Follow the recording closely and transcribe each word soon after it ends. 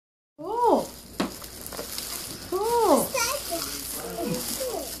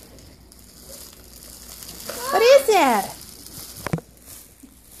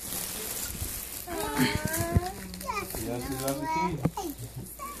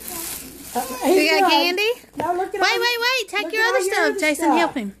You got candy? No, look at Wait. Take your other stuff. Jason,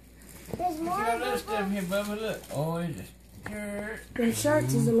 help him. There's more. Look at all that stuff here, Bubba. Look. Oh, it's just dirt. Them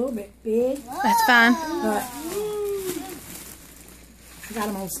shirts is a little bit big, That's fine. but I got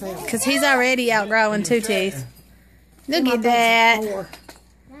them on sale. Because he's already outgrowing 2 teeth. Look at that.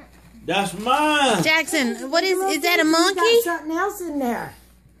 That's mine. Jackson, what is that a You monkey? got something else in there.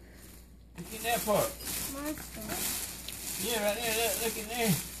 Look in that part. Monster. Yeah, right there. Look in there.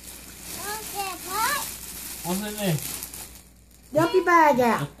 Okay, what? What's in there? Dump your bag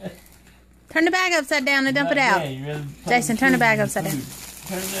out. Turn the bag upside down and dump it Right out. there. You ready to put Jason, turn the bag food. upside down.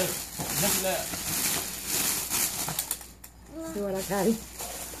 Turn it up. Dump it out. See what I got him?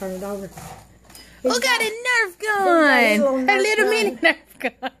 Turn it over. Who got a Nerf gun? little A Nerf little gun. mini Nerf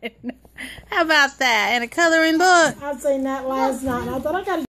gun. How about that? And a coloring book. I'd seen that last night. And I thought I got to